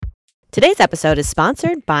Today's episode is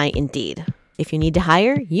sponsored by Indeed. If you need to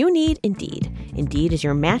hire, you need Indeed. Indeed is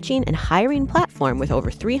your matching and hiring platform with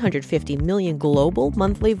over 350 million global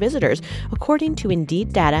monthly visitors, according to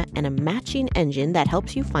Indeed data, and a matching engine that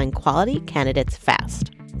helps you find quality candidates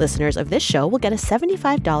fast. Listeners of this show will get a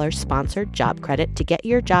 $75 sponsored job credit to get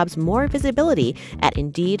your jobs more visibility at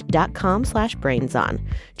Indeed.com/BrainsOn.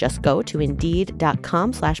 Just go to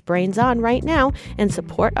Indeed.com/BrainsOn right now and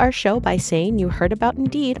support our show by saying you heard about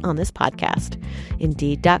Indeed on this podcast.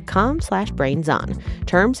 Indeed.com/BrainsOn.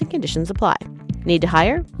 Terms and conditions apply. Need to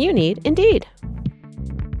hire? You need Indeed.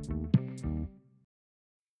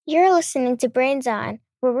 You're listening to Brains On,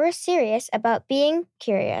 where we're serious about being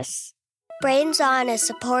curious. Brains On is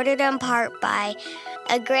supported in part by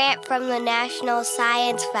a grant from the National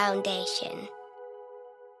Science Foundation.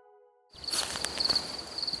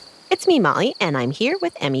 It's me, Molly, and I'm here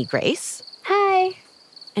with Emmy Grace. Hi.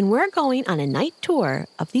 And we're going on a night tour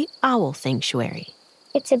of the Owl Sanctuary.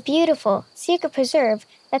 It's a beautiful secret preserve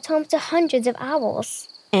that's home to hundreds of owls.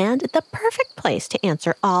 And the perfect place to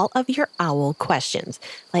answer all of your owl questions,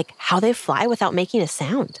 like how they fly without making a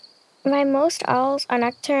sound. Most owls are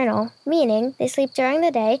nocturnal, meaning they sleep during the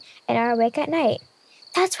day and are awake at night.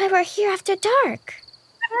 That's why we're here after dark.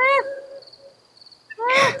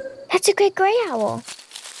 That's a great gray owl.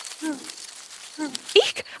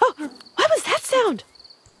 Eek! Oh, what was that sound?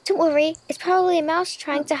 Don't worry, it's probably a mouse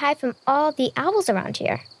trying to hide from all the owls around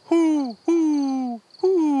here. Who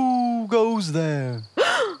goes there?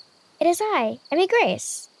 It is I, Emmy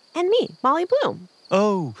Grace. And me, Molly Bloom.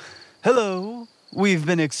 Oh, hello. We've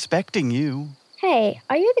been expecting you. Hey,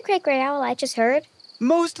 are you the great gray owl I just heard?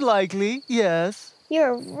 Most likely, yes.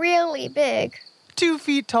 You're really big. 2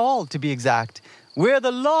 feet tall, to be exact. We're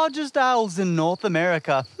the largest owls in North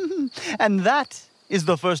America. And that is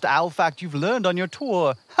the first owl fact you've learned on your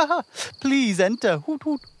tour. Please enter. Hoot,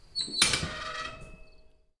 hoot.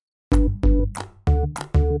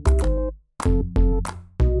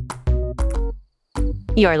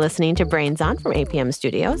 You're listening to Brains On from APM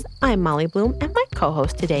Studios. I'm Molly Bloom, and my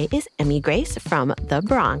co-host today is Emmy Grace from the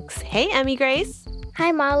Bronx. Hey, Emmy Grace.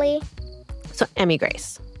 Hi, Molly. So, Emmy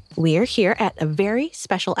Grace, we are here at a very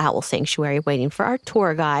special owl sanctuary waiting for our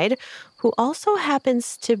tour guide, who also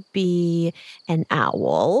happens to be an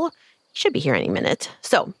owl. He should be here any minute.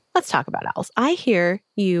 So, let's talk about owls. I hear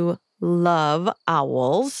you love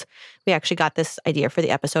owls. We actually got this idea for the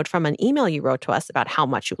episode from an email you wrote to us about how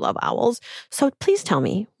much you love owls. So please tell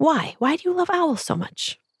me, why? Why do you love owls so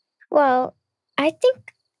much? Well, I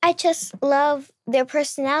think I just love their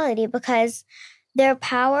personality because they're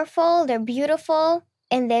powerful, they're beautiful,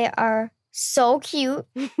 and they are so cute.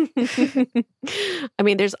 I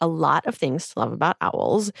mean, there's a lot of things to love about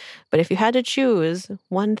owls, but if you had to choose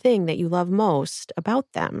one thing that you love most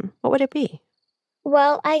about them, what would it be?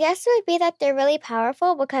 Well, I guess it would be that they're really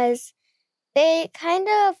powerful because they kind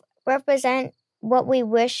of represent what we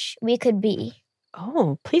wish we could be.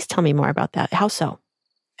 Oh, please tell me more about that. How so?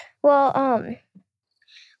 Well,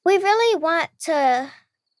 we really want to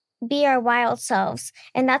be our wild selves,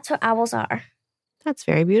 and that's what owls are. That's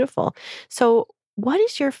very beautiful. So, what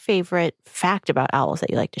is your favorite fact about owls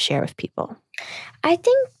that you like to share with people? I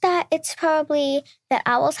think that it's probably that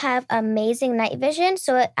owls have amazing night vision,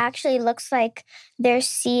 so it actually looks like they're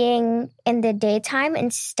seeing in the daytime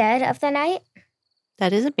instead of the night.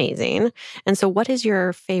 That is amazing. And so what is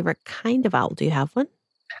your favorite kind of owl? Do you have one?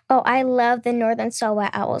 Oh, I love the northern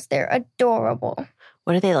saw-whet owls. They're adorable.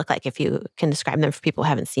 What do they look like if you can describe them for people who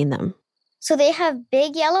haven't seen them? So they have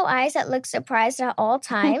big yellow eyes that look surprised at all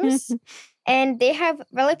times. And they have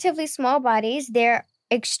relatively small bodies. They're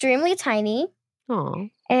extremely tiny. Oh.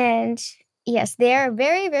 And yes, they're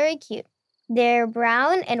very, very cute. They're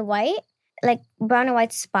brown and white, like brown and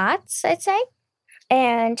white spots, I'd say.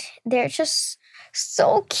 And they're just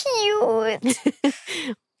so cute.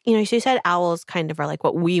 So you said owls kind of are like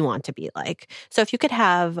what we want to be like. So if you could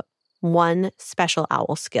have one special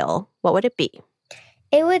owl skill, what would it be?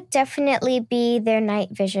 It would definitely be their night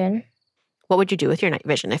vision. What would you do with your night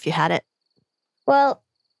vision if you had it? Well,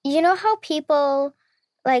 you know how people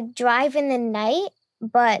like drive in the night,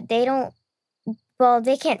 but they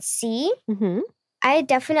can't see? Mm-hmm. I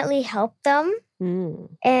definitely help them.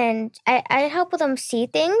 And I help them see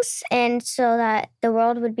things, and so that the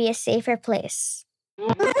world would be a safer place.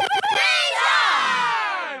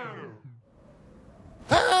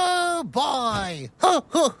 Oh, boy. Hoo,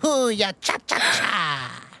 hoo, hoo, ya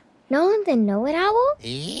cha-cha-cha. Nolan the Know-It Owl?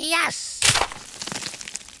 Yes.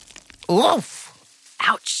 Oof.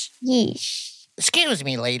 Ouch. Yeesh. Excuse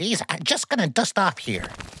me, ladies. I'm just going to dust off here.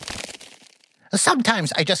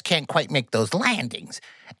 Sometimes I just can't quite make those landings.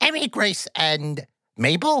 Emmy, Grace, and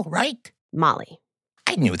Mabel, right? Molly.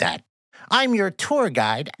 I knew that. I'm your tour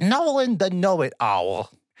guide, Nolan the Know-It-Owl.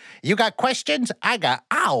 You got questions? I got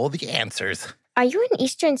Owl the answers. Are you an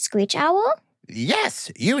Eastern Screech Owl?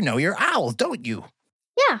 Yes, you know your owls, don't you?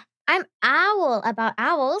 Yeah, I'm owl about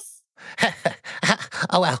owls.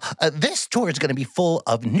 This tour is going to be full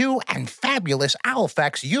of new and fabulous owl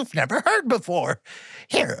facts you've never heard before.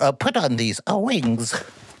 Here, put on these wings.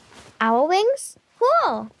 Owl wings?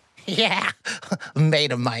 Cool. Yeah,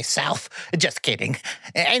 made them myself. Just kidding.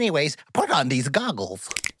 Anyways, put on these goggles.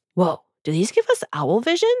 Whoa, do these give us owl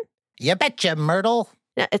vision? You betcha, Myrtle.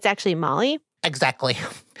 No, it's actually Molly. Exactly.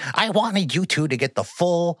 I wanted you two to get the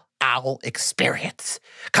full owl experience.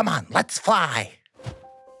 Come on, let's fly.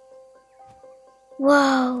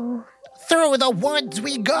 Whoa. Through the woods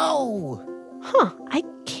we go. Huh, I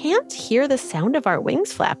can't hear the sound of our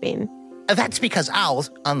wings flapping. That's because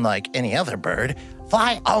owls, unlike any other bird,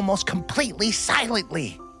 fly almost completely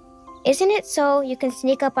silently. Isn't it so you can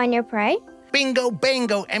sneak up on your prey? Bingo,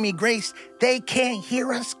 bango, Emmy Grace. They can't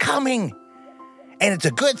hear us coming. And it's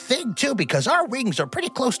a good thing, too, because our wings are pretty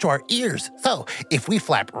close to our ears. So if we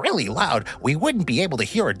flap really loud, we wouldn't be able to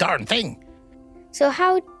hear a darn thing. So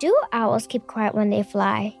how do owls keep quiet when they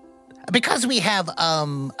fly? Because we have,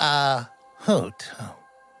 hoot.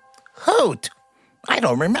 Hoot. I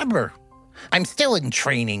don't remember. I'm still in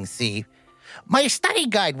training, see. My study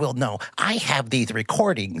guide will know. I have these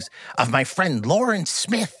recordings of my friend Lauren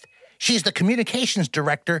Smith. She's the communications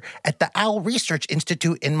director at the Owl Research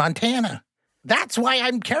Institute in Montana. That's why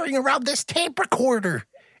I'm carrying around this tape recorder.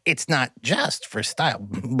 It's not just for style,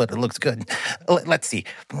 but it looks good. Let's see.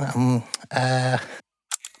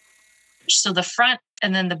 So the front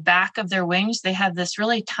and then the back of their wings, they have this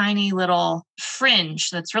really tiny little fringe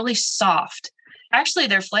that's really soft. Actually,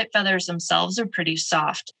 their flight feathers themselves are pretty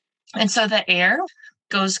soft. And so the air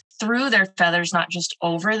goes through their feathers, not just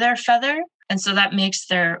over their feather. And so that makes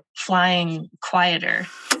their flying quieter.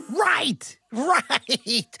 Right.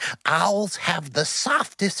 Owls have the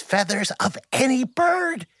softest feathers of any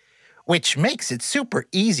bird, which makes it super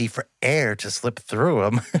easy for air to slip through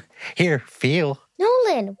them. Here, feel.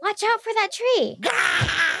 Nolan, watch out for that tree.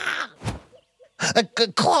 A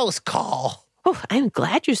close call. Oh, I'm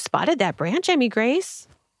glad you spotted that branch, Emmy Grace.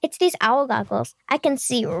 It's these owl goggles. I can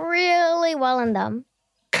see really well in them.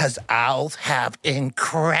 'Cause owls have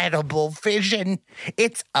incredible vision.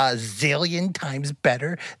 It's a zillion times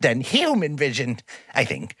better than human vision, I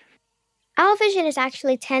think. Owl vision is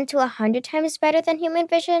actually 10 to 100 times better than human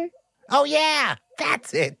vision. Oh, yeah,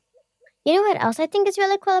 that's it. You know what else I think is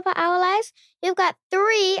really cool about owl eyes? You've got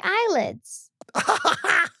 3 eyelids.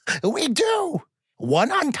 We do.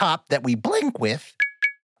 One on top that we blink with,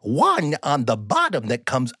 one on the bottom that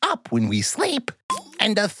comes up when we sleep,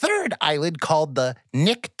 and a third eyelid called the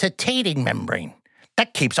nictitating membrane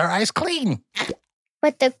that keeps our eyes clean.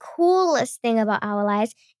 But the coolest thing about owl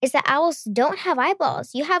eyes is that owls don't have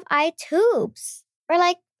eyeballs. You have eye tubes, or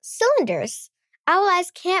like cylinders. Owl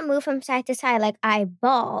eyes can't move from side to side like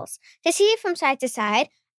eyeballs. To see it from side to side,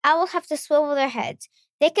 owls have to swivel their heads.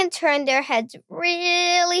 They can turn their heads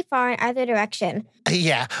really far in either direction.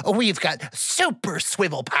 Yeah, we've got super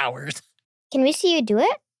swivel powers. Can we see you do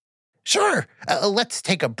it? Sure, let's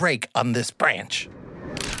take a break on this branch.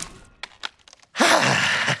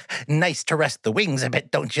 Nice to rest the wings a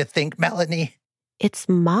bit, don't you think, Melanie? It's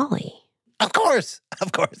Molly. Of course.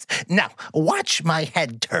 Now, watch my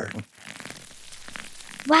head turn.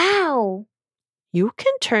 Wow. You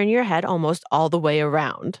can turn your head almost all the way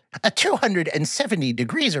around. 270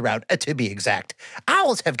 degrees around, to be exact.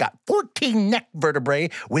 Owls have got 14 neck vertebrae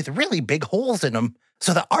with really big holes in them,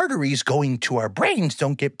 so the arteries going to our brains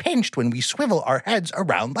don't get pinched when we swivel our heads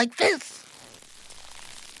around like this.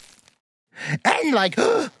 And like,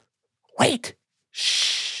 wait,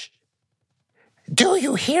 shh. Do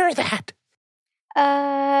you hear that?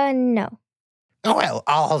 No. Well,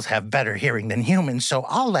 owls have better hearing than humans, so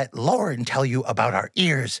I'll let Lauren tell you about our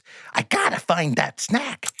ears. I gotta find that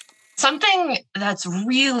snack. Something that's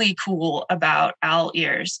really cool about owl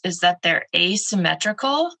ears is that they're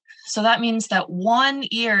asymmetrical. So that means that one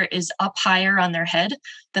ear is up higher on their head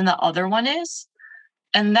than the other one is.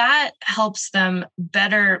 And that helps them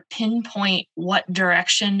better pinpoint what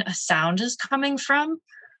direction a sound is coming from.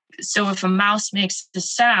 So if a mouse makes the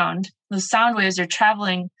sound, the sound waves are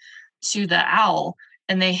traveling to the owl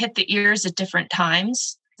and they hit the ears at different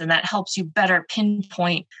times, then that helps you better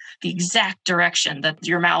pinpoint the exact direction that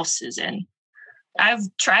your mouse is in. I've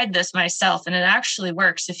tried this myself and it actually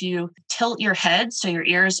works. If you tilt your head so your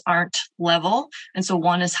ears aren't level and so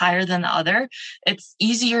one is higher than the other, it's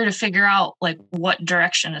easier to figure out like what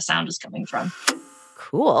direction a sound is coming from.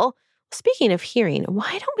 Cool. Speaking of hearing,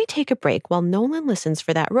 why don't we take a break while Nolan listens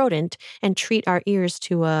for that rodent and treat our ears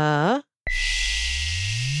to a...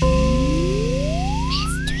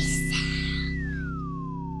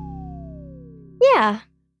 Yeah.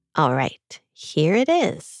 All right, here it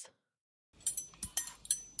is.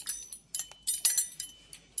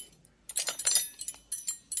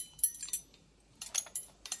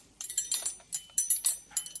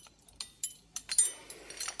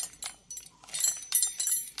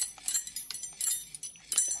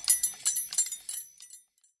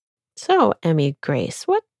 So, Emmy Grace,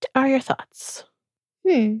 what are your thoughts?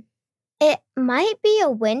 It might be a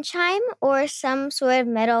wind chime or some sort of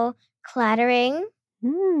metal clattering.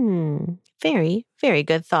 Very, very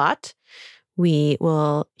good thought. We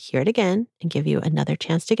will hear it again and give you another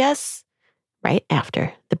chance to guess right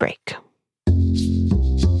after the break.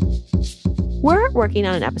 We're working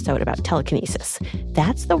on an episode about telekinesis.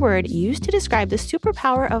 That's the word used to describe the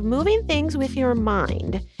superpower of moving things with your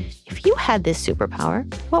mind. If you had this superpower,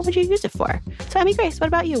 what would you use it for? So, Emmy Grace, what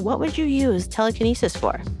about you? What would you use telekinesis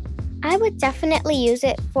for? I would definitely use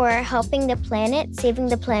it for helping the planet, saving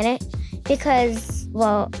the planet, because,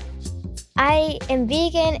 well, I am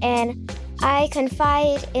vegan and I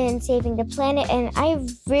confide in saving the planet, and I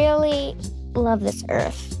really love this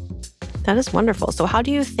earth. That is wonderful. So how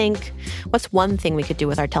do you think, what's one thing we could do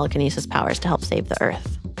with our telekinesis powers to help save the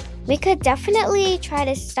earth? We could definitely try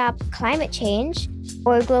to stop climate change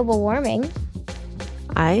or global warming.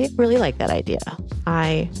 I really like that idea.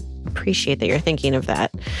 I appreciate that you're thinking of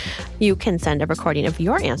that. You can send a recording of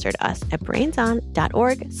your answer to us at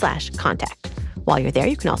brainson.org/contact. While you're there,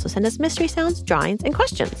 you can also send us mystery sounds, drawings, and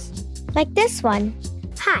questions. Like this one.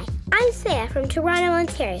 Hi, I'm Sarah from Toronto,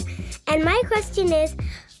 Ontario, and my question is,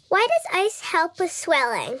 why does ice help with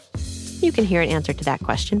swelling? You can hear an answer to that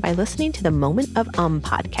question by listening to the Moment of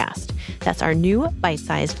podcast. That's our new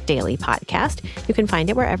bite-sized daily podcast. You can find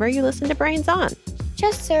it wherever you listen to Brains On.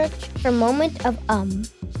 Just search for Moment of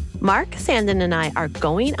Mark Sandin and I are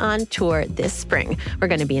going on tour this spring. We're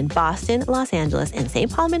going to be in Boston, Los Angeles, and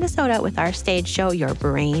St. Paul, Minnesota with our stage show, Your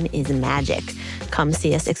Brain is Magic. Come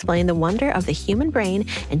see us explain the wonder of the human brain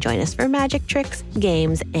and join us for magic tricks,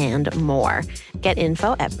 games, and more. Get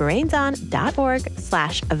info at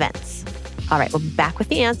brainson.org/events. All right, we'll be back with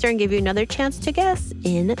the answer and give you another chance to guess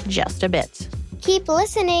in just a bit. Keep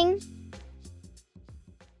listening.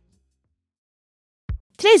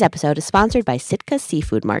 Today's episode is sponsored by Sitka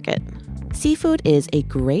Seafood Market. Seafood is a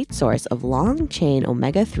great source of long-chain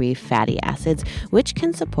omega-3 fatty acids, which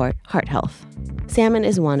can support heart health. Salmon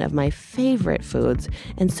is one of my favorite foods,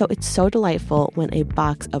 and so it's so delightful when a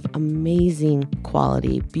box of amazing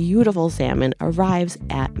quality, beautiful salmon arrives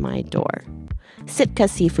at my door. Sitka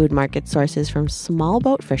Seafood Market sources from small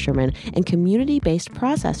boat fishermen and community-based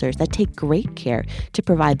processors that take great care to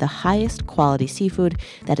provide the highest quality seafood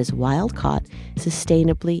that is wild-caught,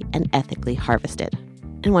 sustainably, and ethically harvested.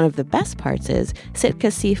 And one of the best parts is Sitka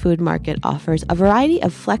Seafood Market offers a variety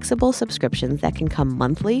of flexible subscriptions that can come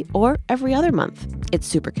monthly or every other month. It's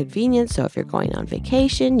super convenient, so if you're going on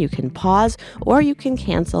vacation, you can pause or you can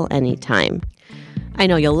cancel anytime. I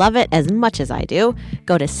know you'll love it as much as I do.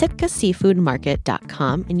 Go to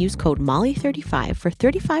sitkaseafoodmarket.com and use code MOLLY35 for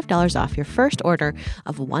 $35 off your first order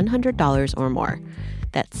of $100 or more.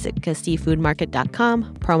 That's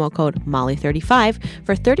sitkaseafoodmarket.com, promo code MOLLY35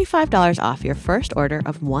 for $35 off your first order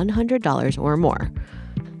of $100 or more.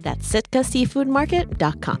 That's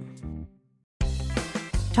sitkaseafoodmarket.com.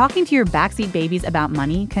 Talking to your backseat babies about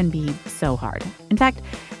money can be so hard. In fact,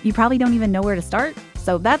 you probably don't even know where to start.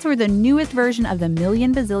 So that's where the newest version of the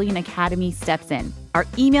Million Bazillion Academy steps in, our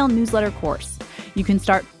email newsletter course. You can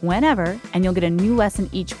start whenever, and you'll get a new lesson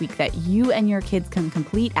each week that you and your kids can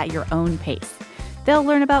complete at your own pace. They'll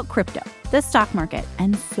learn about crypto, the stock market,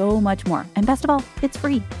 and so much more. And best of all, it's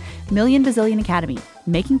free. Million Bazillion Academy,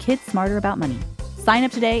 making kids smarter about money. Sign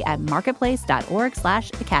up today at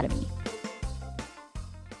marketplace.org/academy.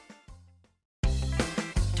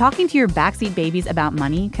 Talking to your backseat babies about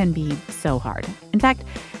money can be so hard. In fact,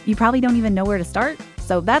 you probably don't even know where to start.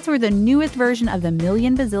 So that's where the newest version of the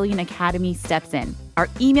Million Bazillion Academy steps in, our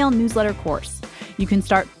email newsletter course. You can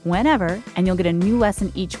start whenever, and you'll get a new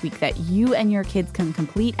lesson each week that you and your kids can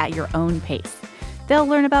complete at your own pace. They'll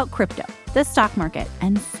learn about crypto, the stock market,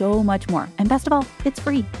 and so much more. And best of all, it's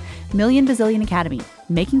free. Million Bazillion Academy,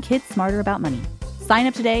 making kids smarter about money. Sign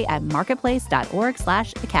up today at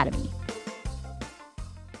marketplace.org/academy.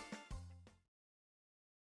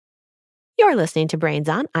 You're listening to Brains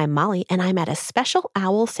On. I'm Molly, and I'm at a special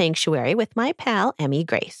owl sanctuary with my pal, Emmy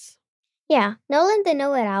Grace. Yeah, Nolan the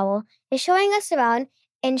Know-It Owl is showing us around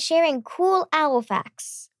and sharing cool owl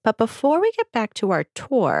facts. But before we get back to our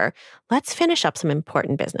tour, let's finish up some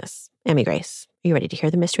important business. Emmy Grace, are you ready to hear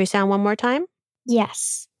the mystery sound one more time?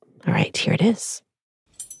 Yes. All right, here it is.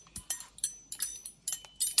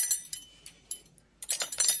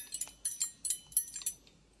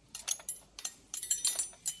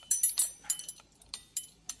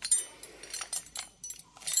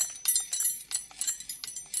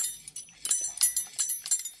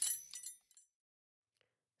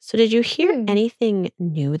 So did you hear anything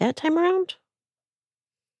new that time around?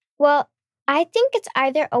 Well, I think it's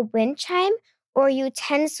either a wind chime or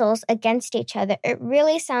utensils against each other. It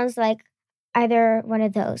really sounds like either one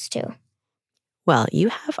of those two. Well, you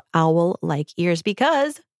have owl-like ears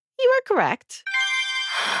because you are correct.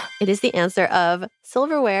 It is the answer of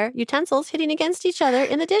silverware utensils hitting against each other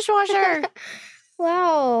in the dishwasher.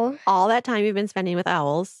 Wow. All that time you've been spending with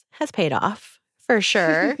owls has paid off, for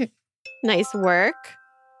sure. Nice work.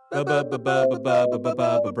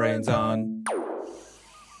 Brains on.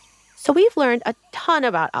 So we've learned a ton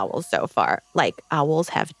about owls so far. Like owls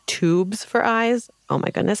have tubes for eyes. Oh my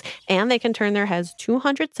goodness. And they can turn their heads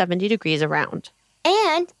 270 degrees around.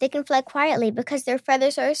 And they can fly quietly because their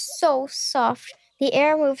feathers are so soft. The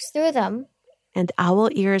air moves through them. And owl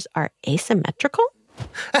ears are asymmetrical?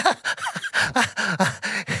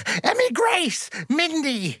 Emmy Grace,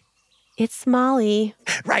 Mindy. It's Molly.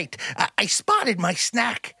 Right, I spotted my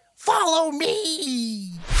snack. Follow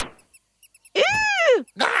me. Ew!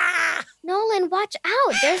 Ah! Nolan, watch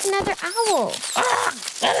out. There's another owl.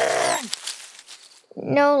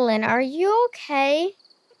 Nolan, are you okay?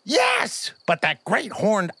 Yes, but that great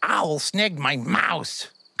horned owl snagged my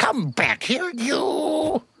mouse. Come back here,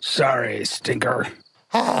 you. Sorry, stinker.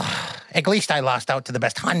 Oh, at least I lost out to the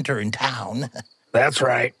best hunter in town. That's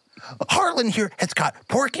right. Harlan here has caught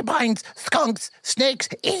porcupines, skunks, snakes,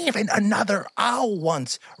 even another owl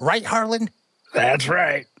once. Right, Harlan? That's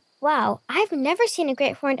right. Wow, I've never seen a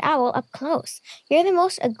great horned owl up close. You're the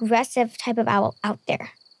most aggressive type of owl out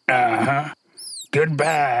there. Uh-huh.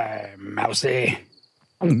 Goodbye, Mousy.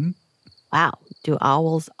 Wow. Do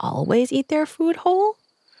owls always eat their food whole?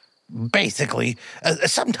 Basically.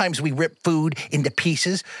 Sometimes we rip food into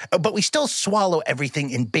pieces, but we still swallow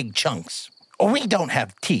everything in big chunks. We don't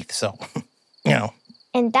have teeth, so, you know.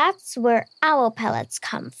 And that's where owl pellets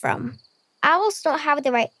come from. Owls don't have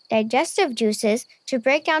the right digestive juices to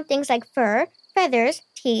break down things like fur, feathers,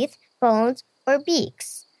 teeth, bones, or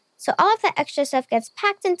beaks. So all of that extra stuff gets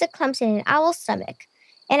packed into clumps in an owl's stomach.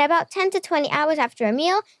 And about 10 to 20 hours after a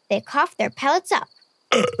meal, they cough their pellets up.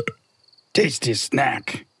 Tasty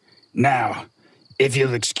snack. Now, if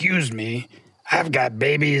you'll excuse me, I've got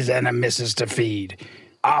babies and a missus to feed.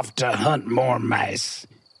 Off to hunt more mice.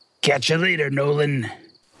 Catch you later, Nolan.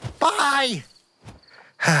 Bye.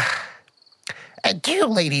 Do you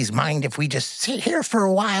ladies mind if we just sit here for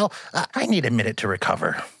a while? I need a minute to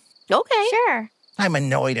recover. Okay. Sure. I'm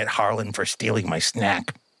annoyed at Harlan for stealing my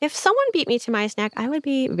snack. If someone beat me to my snack, I would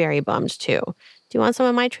be very bummed too. Do you want some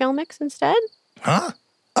of my trail mix instead? Huh?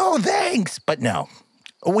 Oh, thanks. But no.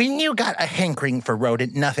 When you got a hankering for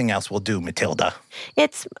rodent, nothing else will do, Matilda.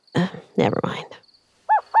 It's... never mind.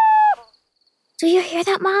 Do you hear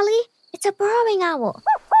that, Molly? It's a burrowing owl.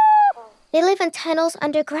 They live in tunnels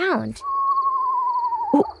underground.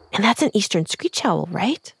 Ooh, and that's an eastern screech owl,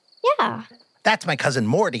 right? Yeah. That's my cousin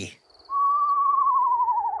Morty.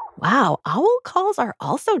 Wow, owl calls are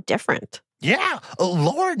also different. Yeah,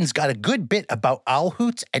 Lauren's got a good bit about owl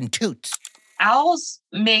hoots and toots. Owls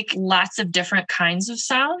make lots of different kinds of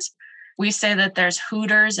sounds. We say that there's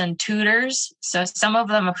hooters and tooters. So some of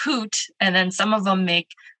them hoot, and then some of them make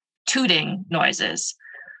tooting noises.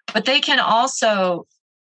 But they can also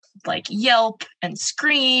like yelp and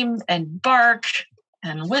scream and bark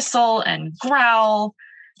and whistle and growl,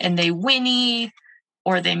 and they whinny,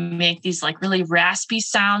 or they make these like really raspy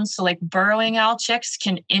sounds. So like burrowing owl chicks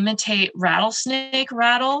can imitate rattlesnake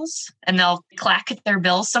rattles, and they'll clack at their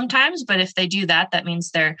bills sometimes. But if they do that, that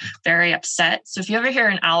means they're very upset. So if you ever hear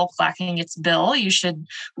an owl clacking its bill, you should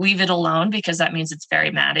leave it alone because that means it's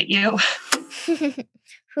very mad at you.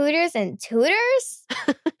 Hooters and tooters?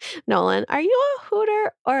 Nolan, are you a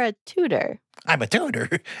hooter or a tooter? I'm a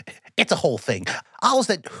tooter. It's a whole thing. Owls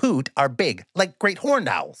that hoot are big, like great horned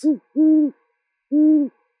owls.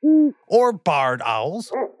 Or barred owls.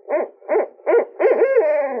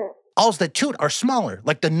 Owls that toot are smaller,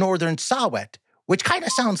 like the northern saw-whet, which kind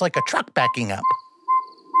of sounds like a truck backing up.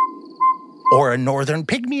 Or a northern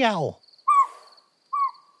pygmy owl.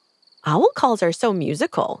 Owl calls are so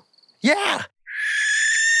musical. Yeah,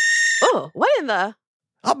 Oh, what in the...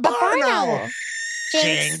 a barn owl.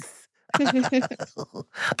 Jinx.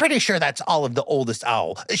 Pretty sure that's Olive, the oldest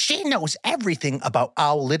owl. She knows everything about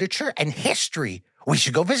owl literature and history. We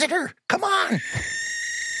should go visit her. Come on.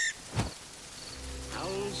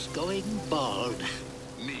 Owl's going bald.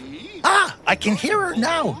 Me? Ah, I can hear her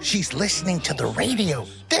now. She's listening to the radio.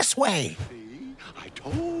 This way. I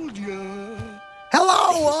told you.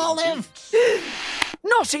 Hello, Olive.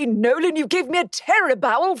 Naughty Nolan, you gave me a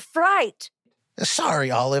terrible fright.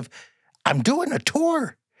 Sorry, Olive. I'm doing a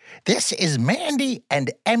tour. This is Mandy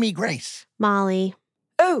and Emmy Grace. Molly.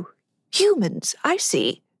 Oh, humans, I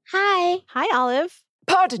see. Hi. Hi, Olive.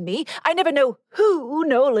 Pardon me, I never know who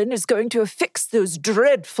Nolan is going to affix those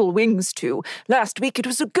dreadful wings to. Last week it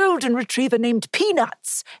was a golden retriever named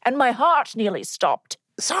Peanuts, and my heart nearly stopped.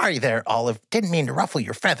 Sorry there, Olive. Didn't mean to ruffle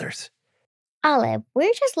your feathers. Olive,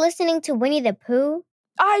 we're just listening to Winnie the Pooh.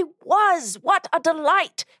 I was. What a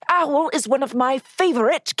delight. Owl is one of my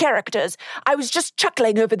favorite characters. I was just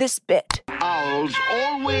chuckling over this bit. Owls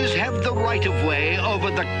always have the right of way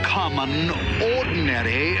over the common,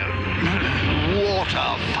 ordinary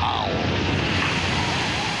waterfowl.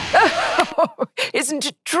 Oh, isn't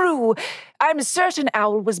it true? I'm certain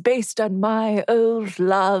Owl was based on my old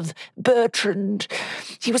love, Bertrand.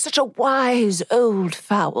 He was such a wise old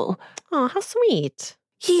fowl. Oh, how sweet.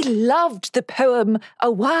 He loved the poem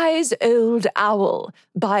A Wise Old Owl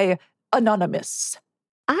by Anonymous.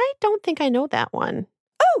 I don't think I know that one.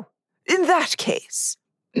 Oh, in that case.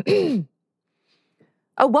 A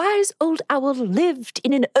wise old owl lived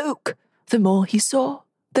in an oak. The more he saw,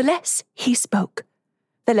 the less he spoke.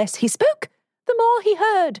 The less he spoke, the more he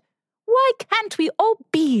heard. Why can't we all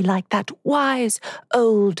be like that wise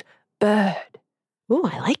old bird? Ooh,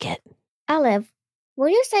 I like it. Olive, will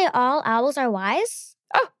you say all owls are wise?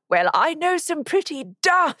 Oh, well, I know some pretty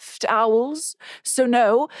daft owls, so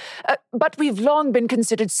no. But we've long been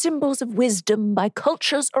considered symbols of wisdom by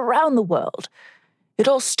cultures around the world. It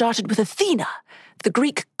all started with Athena, the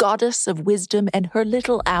Greek goddess of wisdom, and her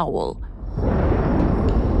little owl.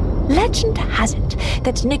 Legend has it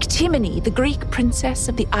that Nyctimene, the Greek princess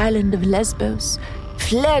of the island of Lesbos,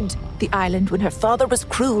 fled the island when her father was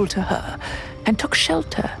cruel to her and took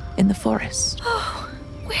shelter in the forest. Oh,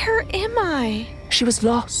 where am I? She was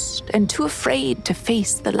lost and too afraid to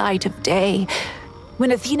face the light of day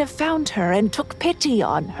when Athena found her and took pity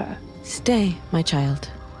on her. Stay, my child.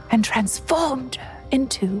 And transformed her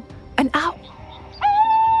into an owl.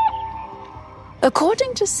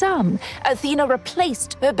 According to some, Athena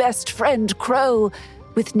replaced her best friend Crow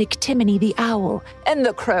with Nyctimene the owl, and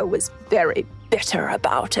the crow was very bitter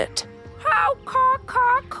about it. How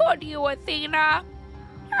could you, Athena?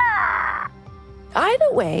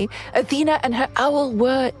 Either way, Athena and her owl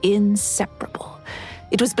were inseparable.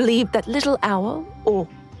 It was believed that Little Owl, or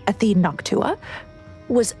Athene Noctua,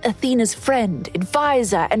 was Athena's friend,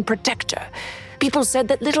 advisor, and protector. People said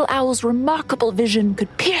that Little Owl's remarkable vision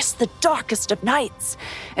could pierce the darkest of nights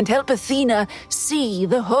and help Athena see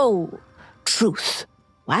the whole truth.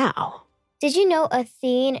 Wow. Did you know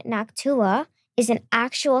Athene Noctua is an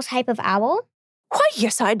actual type of owl? Why,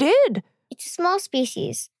 yes, I did. It's a small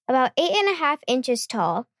species, about 8.5 inches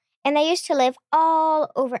tall, and they used to live all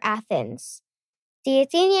over Athens. The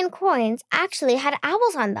Athenian coins actually had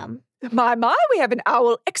owls on them. My, we have an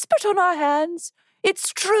owl expert on our hands.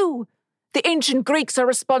 It's true. The ancient Greeks are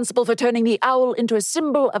responsible for turning the owl into a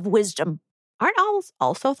symbol of wisdom. Aren't owls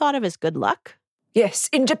also thought of as good luck? Yes,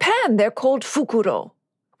 in Japan they're called fukuro,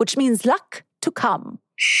 which means luck to come.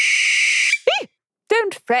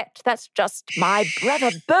 Don't fret, that's just my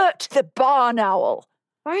brother Bert, the barn owl.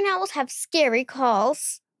 Barn owls have scary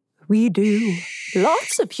calls. We do.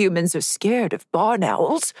 Lots of humans are scared of barn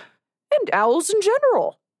owls, and owls in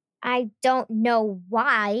general. I don't know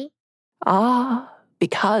why. Ah,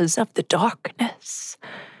 because of the darkness.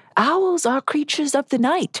 Owls are creatures of the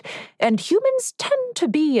night, and humans tend to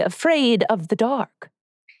be afraid of the dark.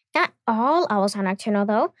 Not all owls are nocturnal,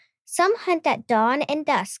 though. Some hunt at dawn and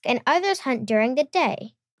dusk, and others hunt during the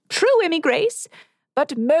day. True, Emmy Grace.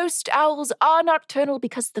 But most owls are nocturnal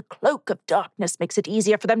because the cloak of darkness makes it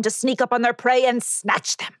easier for them to sneak up on their prey and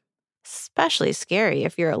snatch them. Especially scary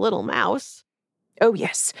if you're a little mouse. Oh,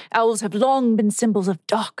 yes. Owls have long been symbols of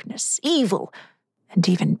darkness, evil, and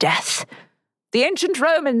even death. The ancient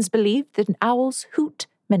Romans believed that an owl's hoot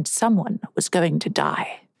meant someone was going to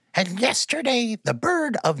die. And yesterday the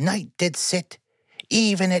bird of night did sit,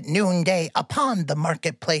 even at noonday upon the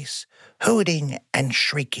marketplace, hooting and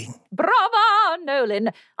shrieking. Brava,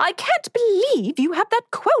 Nolan! I can't believe you have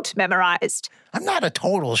that quote memorized. I'm not a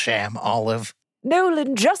total sham, Olive.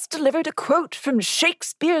 Nolan just delivered a quote from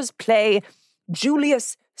Shakespeare's play,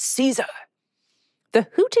 Julius Caesar. The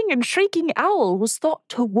hooting and shrieking owl was thought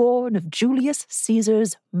to warn of Julius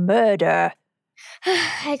Caesar's murder.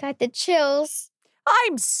 I got the chills.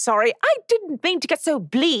 I'm sorry, I didn't mean to get so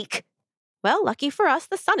bleak. Well, lucky for us,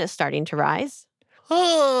 the sun is starting to rise.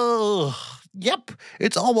 Oh, yep.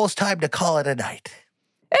 It's almost time to call it a night.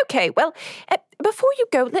 Okay, well, before you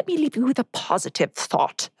go, let me leave you with a positive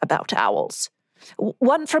thought about owls.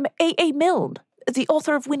 One from A.A. Milne, the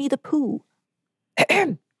author of Winnie the Pooh.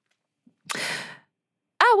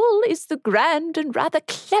 Owl is the grand and rather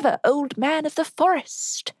clever old man of the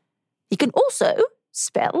forest. He can also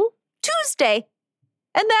spell Tuesday.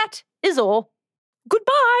 And that is all.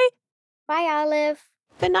 Goodbye. Bye, Olive.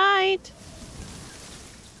 Good night.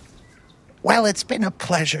 Well, it's been a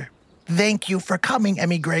pleasure. Thank you for coming,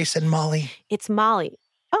 Emmy, Grace, and Molly. It's Molly.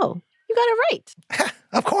 Oh, you got it right.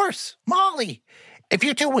 Of course, Molly. If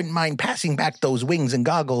you two wouldn't mind passing back those wings and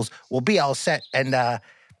goggles, we'll be all set. And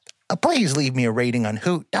please leave me a rating on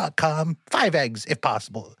Hoot.com. 5 eggs, if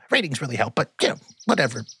possible. Ratings really help, but,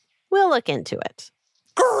 whatever. We'll look into it.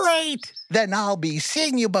 Great! Then I'll be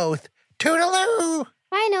seeing you both. Toodaloo!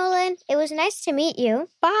 Bye, Nolan. It was nice to meet you.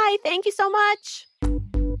 Bye. Thank you so much.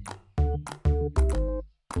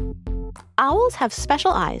 Owls have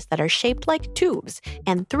special eyes that are shaped like tubes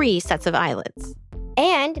and 3 sets of eyelids.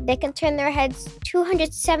 And they can turn their heads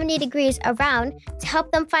 270 degrees around to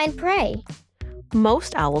help them find prey.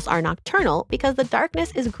 Most owls are nocturnal because the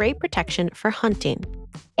darkness is great protection for hunting.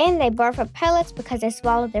 And they burrow for pellets because they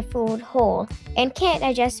swallow their food whole and can't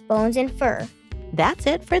digest bones and fur. That's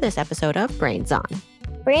it for this episode of Brains On.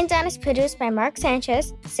 Brains On is produced by Mark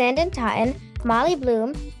Sanchez, Sandon Totten, Molly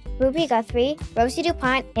Bloom, Ruby Guthrie, Rosie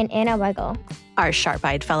DuPont, and Anna Weigel. Our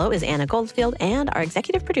sharp-eyed fellow is Anna Goldfield, and our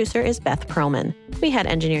executive producer is Beth Perlman. We had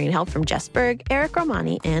engineering help from Jess Berg, Eric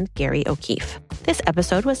Romani, and Gary O'Keefe. This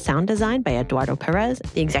episode was sound designed by Eduardo Perez.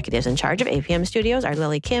 The executives in charge of APM Studios are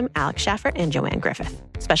Lily Kim, Alex Schaffert, and Joanne Griffith.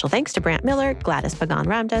 Special thanks to Brant Miller, Gladys Pagan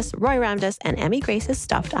Ramdas, Roy Ramdas, and Emmy Grace's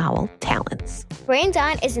stuffed owl, Talons. Brains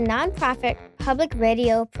On is a nonprofit public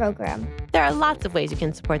radio program. There are lots of ways you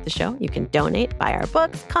can support the show. You can donate, buy our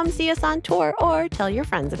books, come see us on tour, or tell your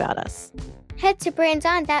friends about us. Head to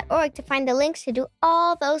brainson.org to find the links to do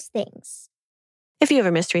all those things. If you have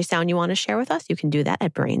a mystery sound you want to share with us, you can do that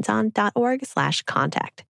at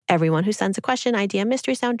brainson.org/contact. Everyone who sends a question, idea,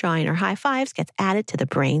 mystery sound, drawing, or high fives gets added to the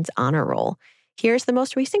Brains Honor Roll. Here's the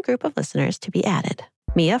most recent group of listeners to be added.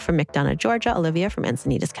 Mia from McDonough, Georgia, Olivia from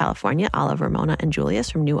Encinitas, California, Olive, Ramona, and Julius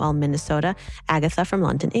from New Ulm, Minnesota, Agatha from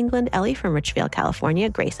London, England, Ellie from Richfield, California,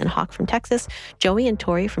 Grace and Hawk from Texas, Joey and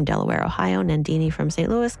Tori from Delaware, Ohio, Nandini from St.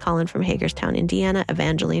 Louis, Colin from Hagerstown, Indiana,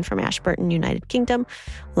 Evangeline from Ashburton, United Kingdom,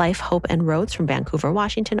 Life, Hope, and Rhodes from Vancouver,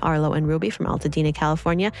 Washington, Arlo and Ruby from Altadena,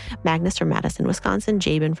 California, Magnus from Madison, Wisconsin,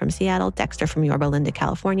 Jabin from Seattle, Dexter from Yorba Linda,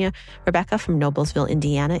 California, Rebecca from Noblesville,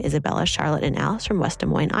 Indiana, Isabella, Charlotte, and Alice from West Des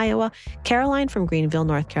Moines, Iowa, Caroline from Greenville,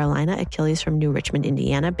 North Carolina, Achilles from New Richmond,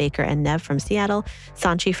 Indiana, Baker and Nev from Seattle,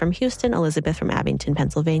 Sanchi from Houston, Elizabeth from Abington,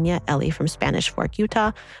 Pennsylvania, Ellie from Spanish Fork,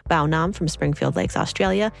 Utah, Bao Nam from Springfield Lakes,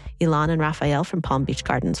 Australia, Ilan and Raphael from Palm Beach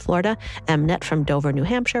Gardens, Florida, Mnet from Dover, New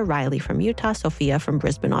Hampshire, Riley from Utah, Sophia from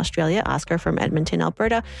Brisbane, Australia, Oscar from Edmonton,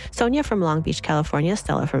 Alberta, Sonia from Long Beach, California,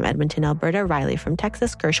 Stella from Edmonton, Alberta, Riley from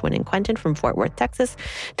Texas, Gershwin and Quentin from Fort Worth, Texas,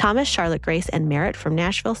 Thomas, Charlotte, Grace, and Merritt from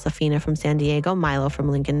Nashville, Safina from San Diego, Milo from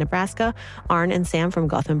Lincoln, Nebraska, Arn and Sam from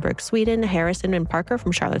Gothenburg, Sweden, Harrison and Parker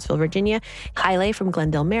from Charlottesville, Virginia, Haile from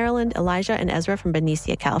Glendale, Maryland, Elijah and Ezra from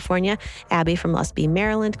Benicia, California, Abby from Lusby,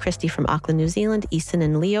 Maryland, Christy from Auckland, New Zealand, Easton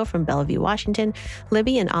and Leo from Bellevue, Washington,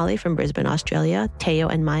 Libby and Ollie from Brisbane, Australia, Teo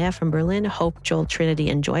and Maya from Berlin, Hope, Joel, Trinity,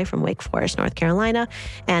 and Joy from Wake Forest, North Carolina,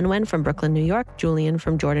 Anwen from Brooklyn, New York, Julian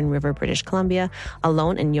from Jordan River, British Columbia,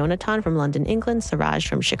 Alone and Yonatan from London, England, Siraj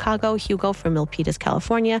from Chicago, Hugo from Milpitas,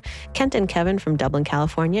 California, Kent and Kevin from Dublin,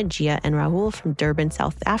 California, Gia and Rahul from Durban,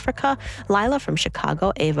 South Africa, Lila from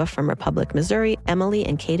Chicago, Ava from Republic, Missouri, Emily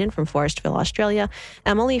and Caden from Forestville, Australia,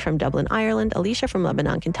 Emily from Dublin, Ireland, Alicia from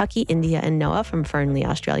Lebanon, Kentucky, India and Noah from Fernley,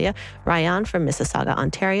 Australia, Ryan from Mississauga,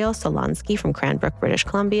 Ontario, Solansky from Cranbrook, British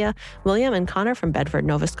Columbia, William and Connor from Bedford,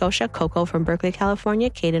 Nova Scotia, Coco from Berkeley, California,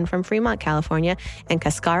 Caden from Fremont, California, and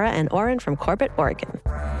Cascara and Oren from Corbett, Oregon.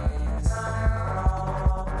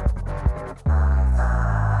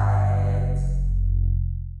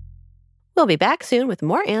 We'll be back soon with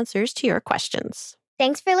more answers to your questions.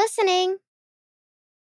 Thanks for listening.